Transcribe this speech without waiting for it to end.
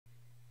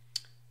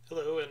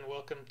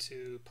welcome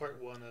to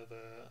part one of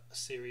a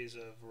series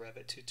of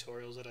Revit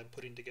tutorials that I'm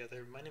putting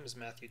together. My name is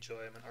Matthew Joy.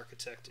 I'm an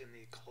architect in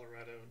the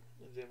Colorado,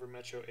 Denver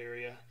metro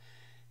area,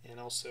 and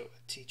also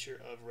a teacher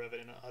of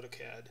Revit and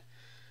AutoCAD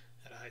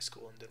at a high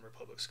school in Denver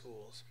Public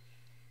Schools.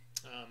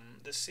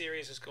 This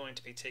series is going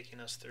to be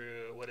taking us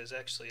through what is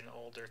actually an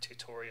older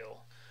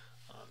tutorial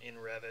in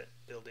Revit,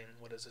 building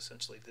what is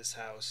essentially this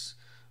house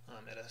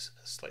at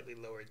a slightly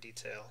lower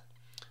detail.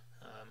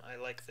 I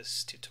like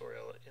this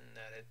tutorial in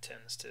that it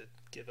tends to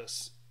give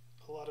us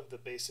a lot of the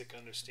basic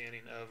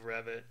understanding of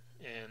Revit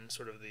and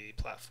sort of the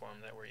platform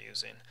that we're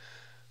using,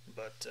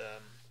 but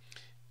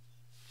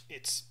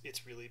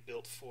it's really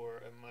built for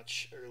a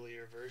much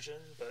earlier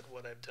version, but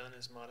what I've done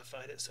is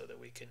modified it so that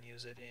we can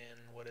use it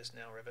in what is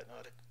now Revit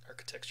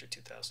Architecture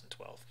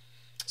 2012.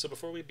 So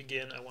before we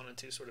begin, I wanted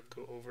to sort of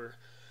go over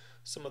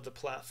some of the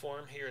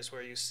platform. Here is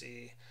where you'll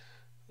see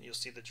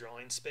the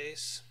drawing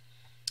space.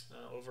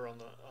 Over on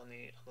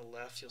the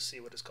left, you'll see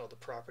what is called the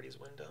properties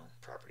window.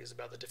 Properties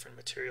about the different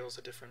materials,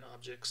 the different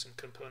objects and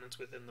components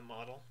within the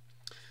model.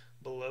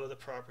 Below the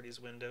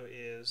properties window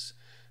is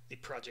the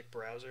project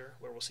browser,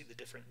 where we'll see the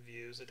different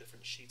views, the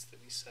different sheets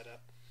that we set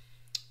up.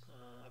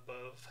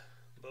 Above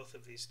both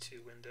of these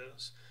two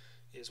windows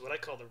is what I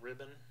call the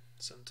ribbon.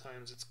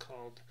 Sometimes it's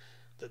called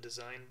the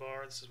design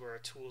bar. This is where our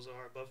tools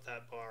are. Above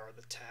that bar are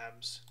the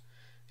tabs.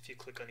 If you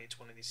click on each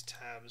one of these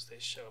tabs, they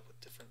show up with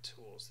different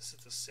tools. This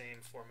is the same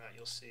format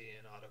you'll see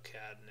in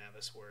AutoCAD,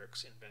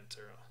 Navisworks,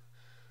 Inventor,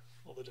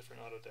 all the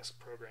different Autodesk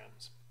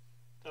programs.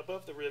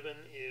 Above the ribbon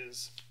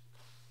is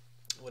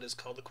what is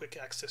called the quick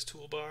access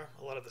toolbar.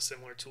 A lot of the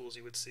similar tools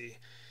you would see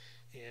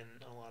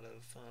in a lot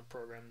of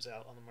programs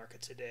out on the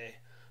market today.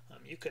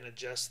 You can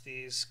adjust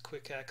these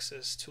quick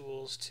access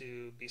tools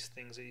to be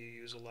things that you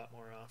use a lot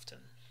more often.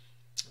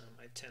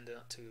 I tend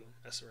not to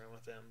mess around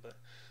with them, but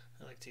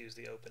I like to use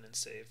the open and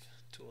save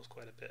tools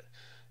quite a bit.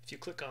 If you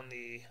click on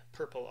the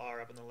purple R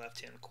up in the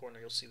left hand corner,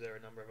 you'll see there are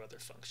a number of other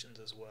functions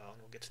as well,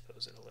 and we'll get to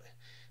those in a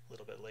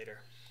little bit later.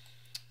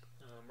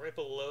 Right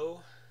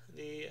below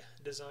the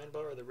design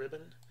bar, or the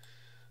ribbon,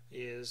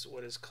 is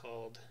what is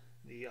called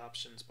the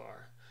options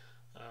bar.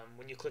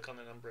 When you click on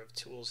the number of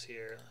tools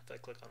here, if I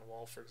click on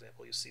wall, for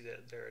example, you see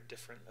that there are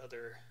different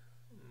other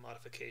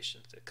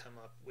modifications that come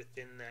up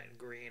within that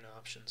green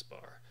options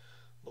bar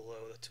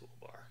below the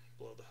toolbar,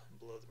 below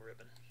the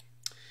ribbon.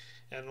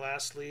 And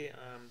lastly,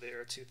 there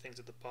are two things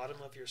at the bottom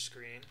of your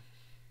screen.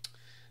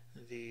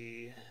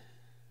 The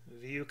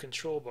view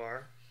control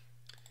bar,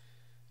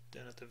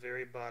 down at the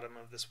very bottom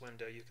of this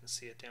window, you can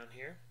see it down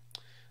here.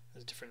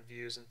 There's different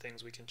views and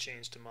things we can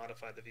change to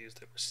modify the views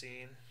that we're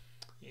seeing.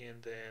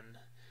 And then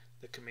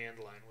the command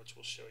line, which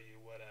will show you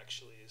what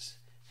actually is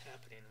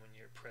happening when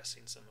you're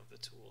pressing some of the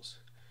tools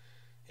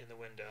in the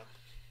window.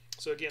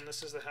 So again,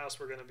 this is the house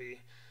we're going to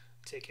be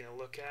taking a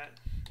look at.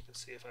 You can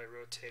see if I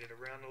rotate it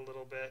around a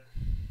little bit.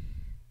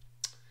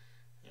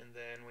 And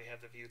then we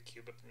have the view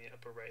cube up in the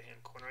upper right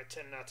hand corner. I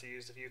tend not to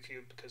use the view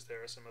cube because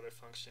there are some other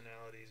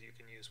functionalities you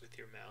can use with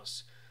your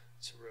mouse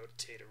to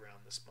rotate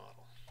around this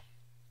model.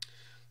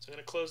 So I'm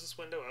going to close this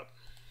window up,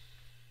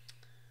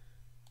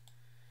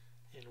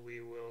 and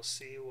we will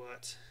see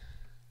what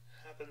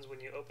happens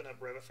when you open up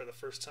Revit for the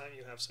first time.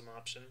 You have some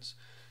options.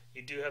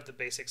 You do have the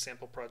basic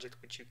sample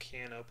project, which you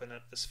can open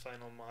up this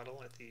final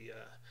model at the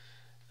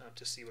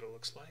to see what it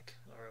looks like.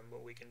 Or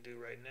what we can do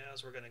right now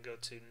is we're going to go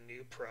to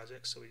New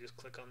Project, so we just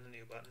click on the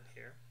New button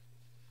here,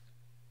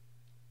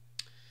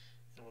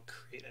 and we'll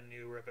create a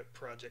new Revit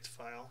project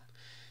file.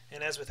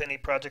 And as with any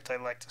project, I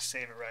like to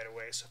save it right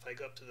away. So if I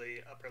go up to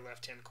the upper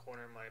left-hand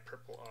corner, my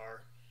purple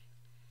R,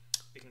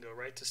 we can go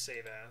right to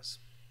Save As,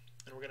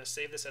 and we're going to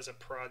save this as a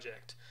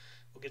project.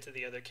 We'll get to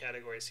the other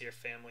categories here,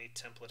 Family,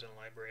 Template, and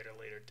Library at a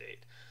later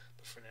date.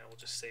 But for now, we'll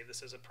just save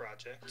this as a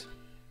project.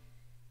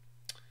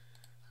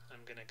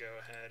 I'm going to go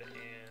ahead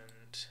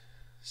and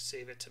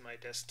save it to my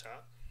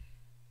desktop.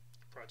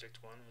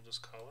 Project 1, we'll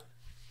just call it.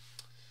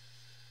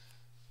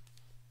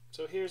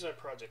 So here's our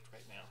project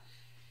right now.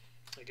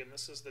 Again,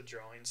 this is the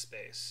drawing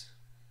space.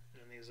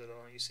 And these are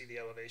you see the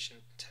elevation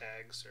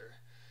tags, or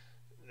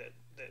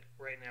that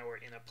right now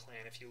we're in a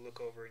plan. If you look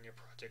over in your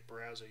project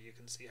browser, you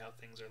can see how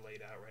things are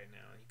laid out right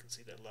now. You can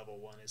see that level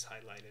 1 is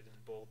highlighted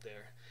in bold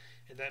there.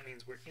 And that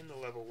means we're in the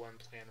level 1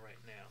 plan right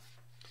now.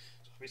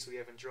 Obviously we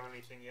haven't drawn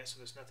anything yet, so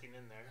there's nothing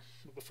in there.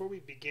 But before we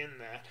begin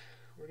that,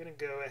 we're going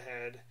to go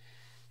ahead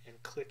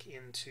and click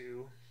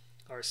into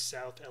our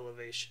south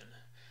elevation.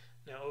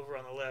 Now over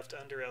on the left,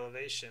 under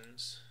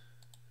elevations,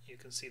 you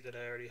can see that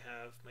I already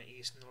have my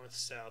east, north,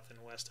 south, and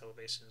west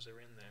elevations are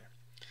in there.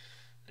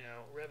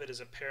 Now Revit is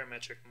a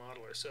parametric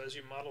modeler, so as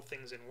you model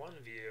things in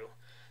one view,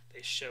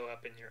 they show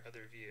up in your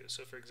other view.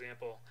 So for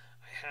example,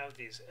 I have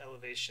these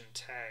elevation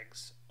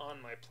tags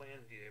on my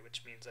plan view,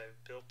 which means I've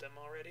built them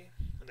already.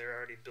 They're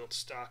already built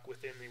stock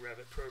within the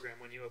Revit program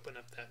when you open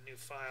up that new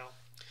file.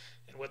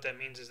 And what that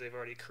means is they've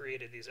already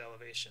created these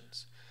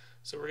elevations.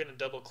 So we're going to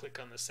double click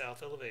on the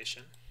south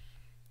elevation.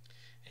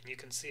 And you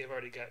can see I've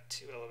already got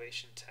two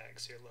elevation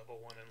tags here, level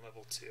 1 and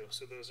level 2.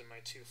 So those are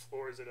my two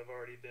floors that have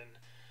already been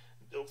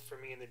built for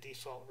me in the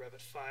default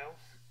Revit file.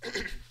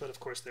 but of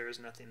course there is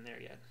nothing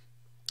there yet.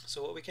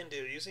 So what we can do,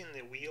 using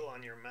the wheel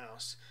on your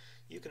mouse,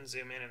 you can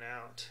zoom in and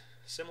out,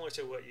 similar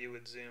to what you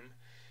would zoom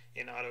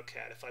in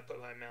AutoCAD. If I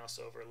put my mouse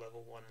over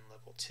level 1 and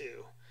level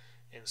 2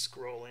 and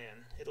scroll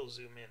in, it'll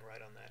zoom in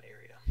right on that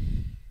area.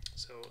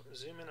 So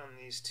zoom in on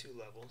these two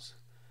levels,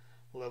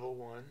 level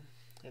 1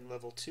 and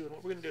level 2, and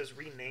what we're going to do is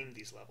rename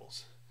these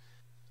levels.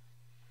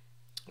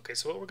 Okay,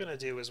 so what we're going to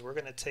do is we're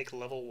going to take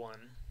level 1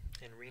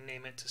 and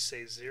rename it to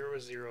say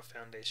 00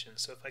 foundation.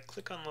 So if I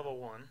click on level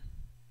 1,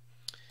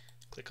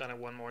 click on it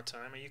one more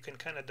time, or you can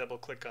kind of double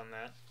click on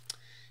that,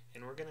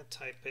 and we're going to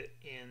type it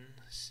in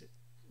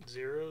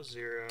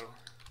 00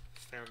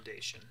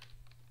 foundation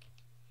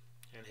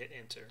and hit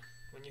enter.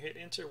 When you hit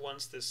enter,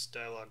 once this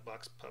dialog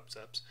box pops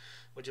up,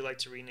 would you like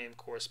to rename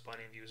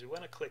corresponding views? We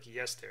want to click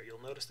yes there.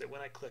 You'll notice that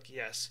when I click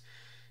yes,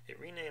 it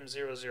renames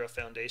 00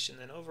 foundation.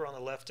 Then over on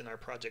the left in our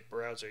project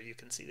browser, you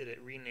can see that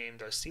it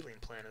renamed our ceiling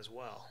plan as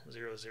well,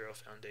 00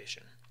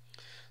 foundation.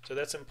 So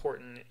that's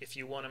important. If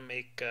you want to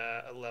make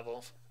a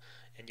level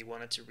and you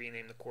want it to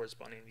rename the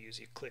corresponding views,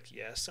 you click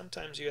yes.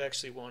 Sometimes you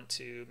actually want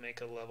to make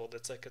a level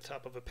that's like the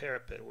top of a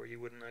parapet where you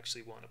wouldn't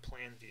actually want a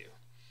plan view,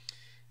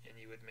 and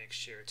you would make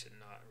sure to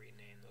not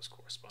rename those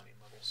corresponding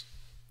levels.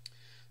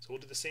 So we'll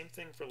do the same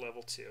thing for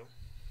level 2.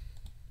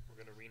 We're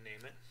going to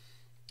rename it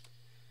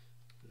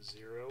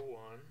 01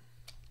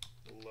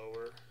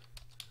 lower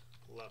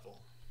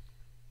level.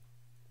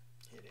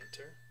 Hit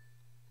enter,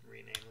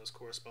 rename those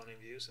corresponding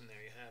views, and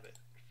there you have it.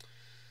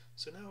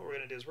 So now what we're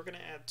going to do is we're going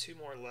to add 2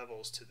 more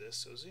levels to this.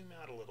 So zoom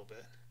out a little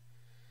bit,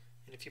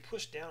 and if you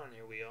push down on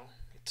your wheel,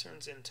 it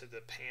turns into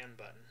the pan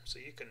button, so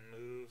you can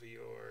move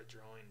your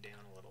drawing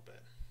down a little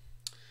bit.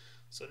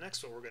 So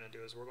next what we're going to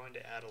do is we're going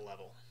to add a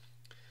level.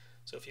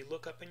 So if you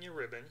look up in your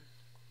ribbon,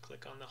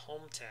 click on the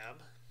Home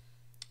tab,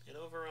 and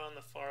over on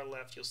the far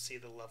left you'll see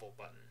the level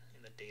button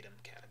in the datum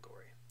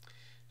category.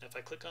 Now if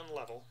I click on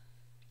level,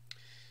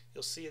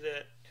 you'll see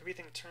that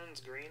everything turns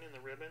green in the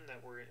ribbon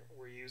that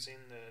we're using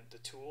the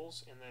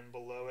tools, and then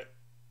below it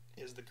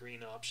is the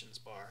green options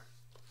bar.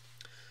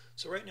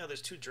 So right now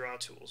there's 2 draw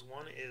tools.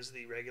 One is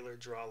the regular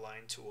draw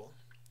line tool,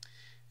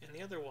 and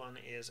the other one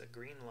is a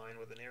green line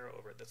with an arrow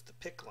over it. That's the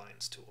pick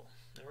lines tool.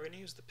 Now we're going to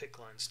use the pick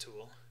lines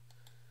tool,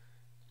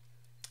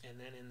 and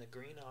then in the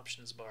green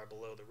options bar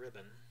below the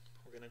ribbon,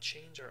 we're going to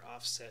change our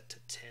offset to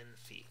 10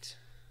 feet.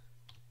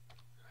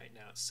 Right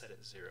now it's set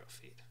at 0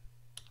 feet.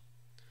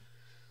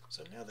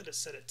 So now that it's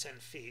set at 10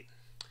 feet,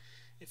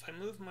 if I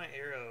move my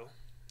arrow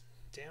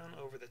down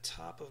over the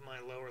top of my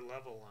lower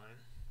level line,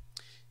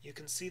 you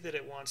can see that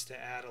it wants to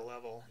add a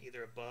level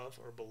either above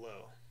or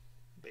below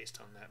based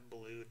on that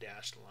blue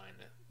dashed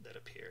line that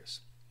appears.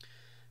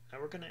 Now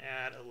we're going to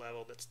add a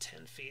level that's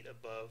 10 feet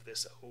above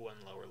this 01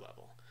 lower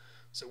level.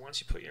 So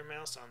once you put your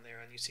mouse on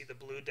there and you see the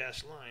blue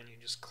dashed line, you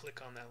just click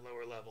on that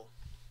lower level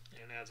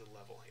and it adds a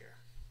level here.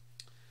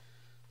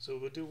 So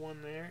we'll do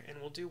one there, and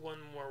we'll do one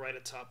more right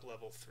atop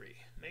level 3.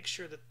 Make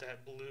sure that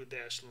that blue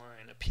dashed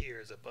line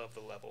appears above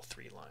the level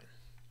 3 line.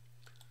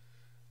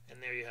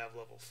 And there you have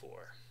level 4.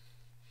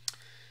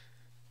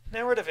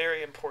 Now we're at a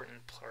very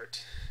important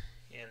part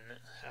in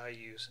how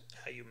you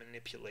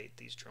manipulate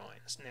these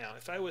drawings. Now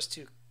if I was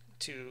to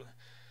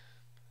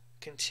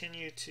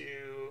continue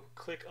to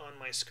click on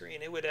my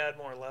screen, it would add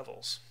more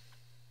levels.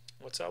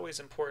 What's always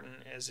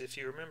important is, if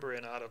you remember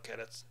in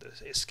AutoCAD,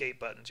 the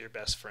escape button's your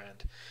best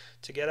friend.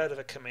 To get out of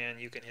a command,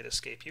 you can hit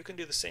escape. You can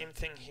do the same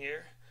thing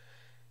here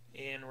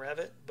in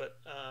Revit, but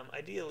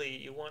ideally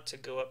you want to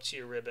go up to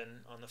your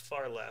ribbon on the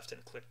far left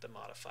and click the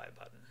modify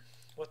button.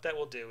 What that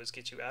will do is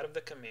get you out of the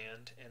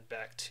command and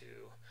back to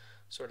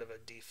sort of a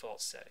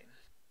default setting.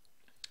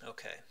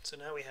 Okay, so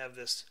now we have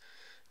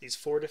these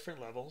 4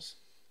 different levels.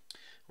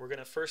 We're going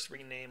to first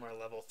rename our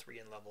level 3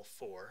 and level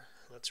 4.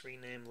 Let's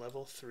rename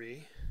level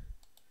 3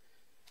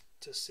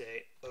 to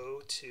say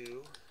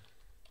O2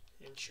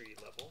 in tree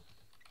level,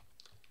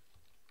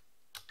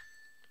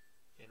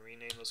 and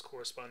rename those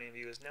corresponding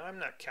views. Now I'm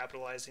not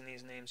capitalizing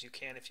these names. You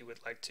can if you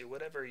would like to.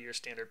 Whatever your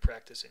standard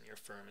practice in your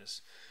firm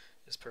is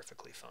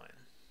perfectly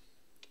fine.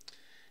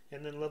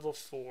 And then level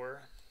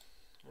 4,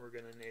 we're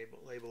going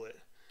to label it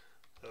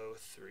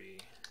O3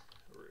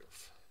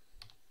 roof.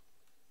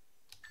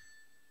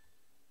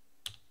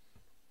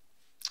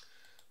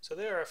 So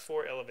there are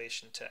 4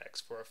 elevation tags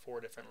for our 4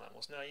 different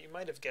levels. Now you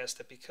might have guessed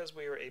that because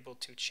we were able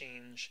to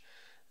change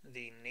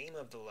the name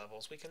of the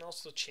levels, we can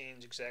also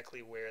change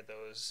exactly where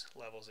those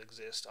levels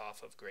exist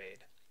off of grade.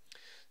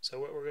 So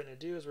what we're going to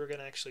do is we're going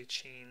to actually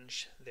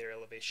change their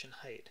elevation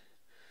height.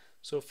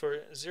 So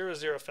for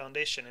 00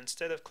 foundation,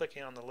 instead of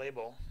clicking on the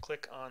label,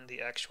 click on the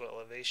actual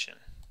elevation.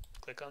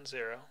 Click on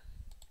 0,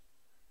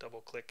 double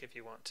click if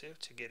you want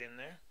to get in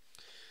there.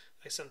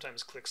 I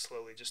sometimes click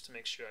slowly just to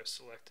make sure I've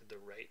selected the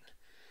right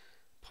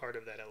part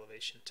of that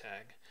elevation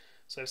tag.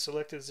 So I've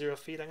selected 0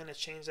 feet. I'm going to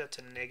change that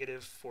to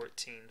negative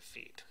 14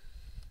 feet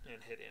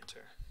and hit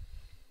enter.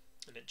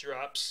 And it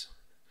drops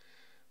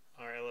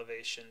our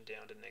elevation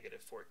down to negative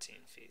 14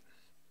 feet.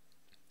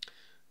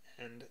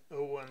 And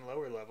 01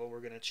 lower level, we're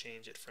going to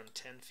change it from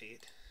 10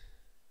 feet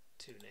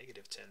to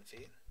negative 10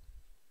 feet.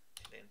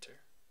 Hit enter.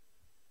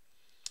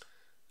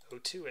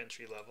 O2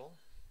 entry level,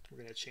 we're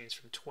going to change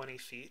from 20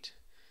 feet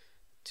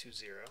to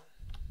 0.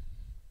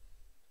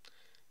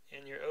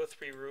 And your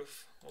O3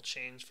 roof will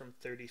change from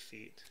 30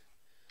 feet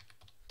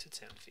to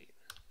 10 feet.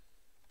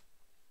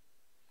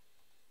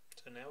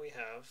 So now we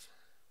have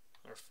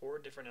our 4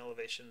 different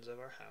elevations of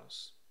our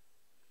house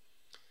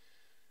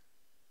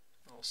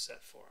all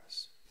set for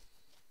us.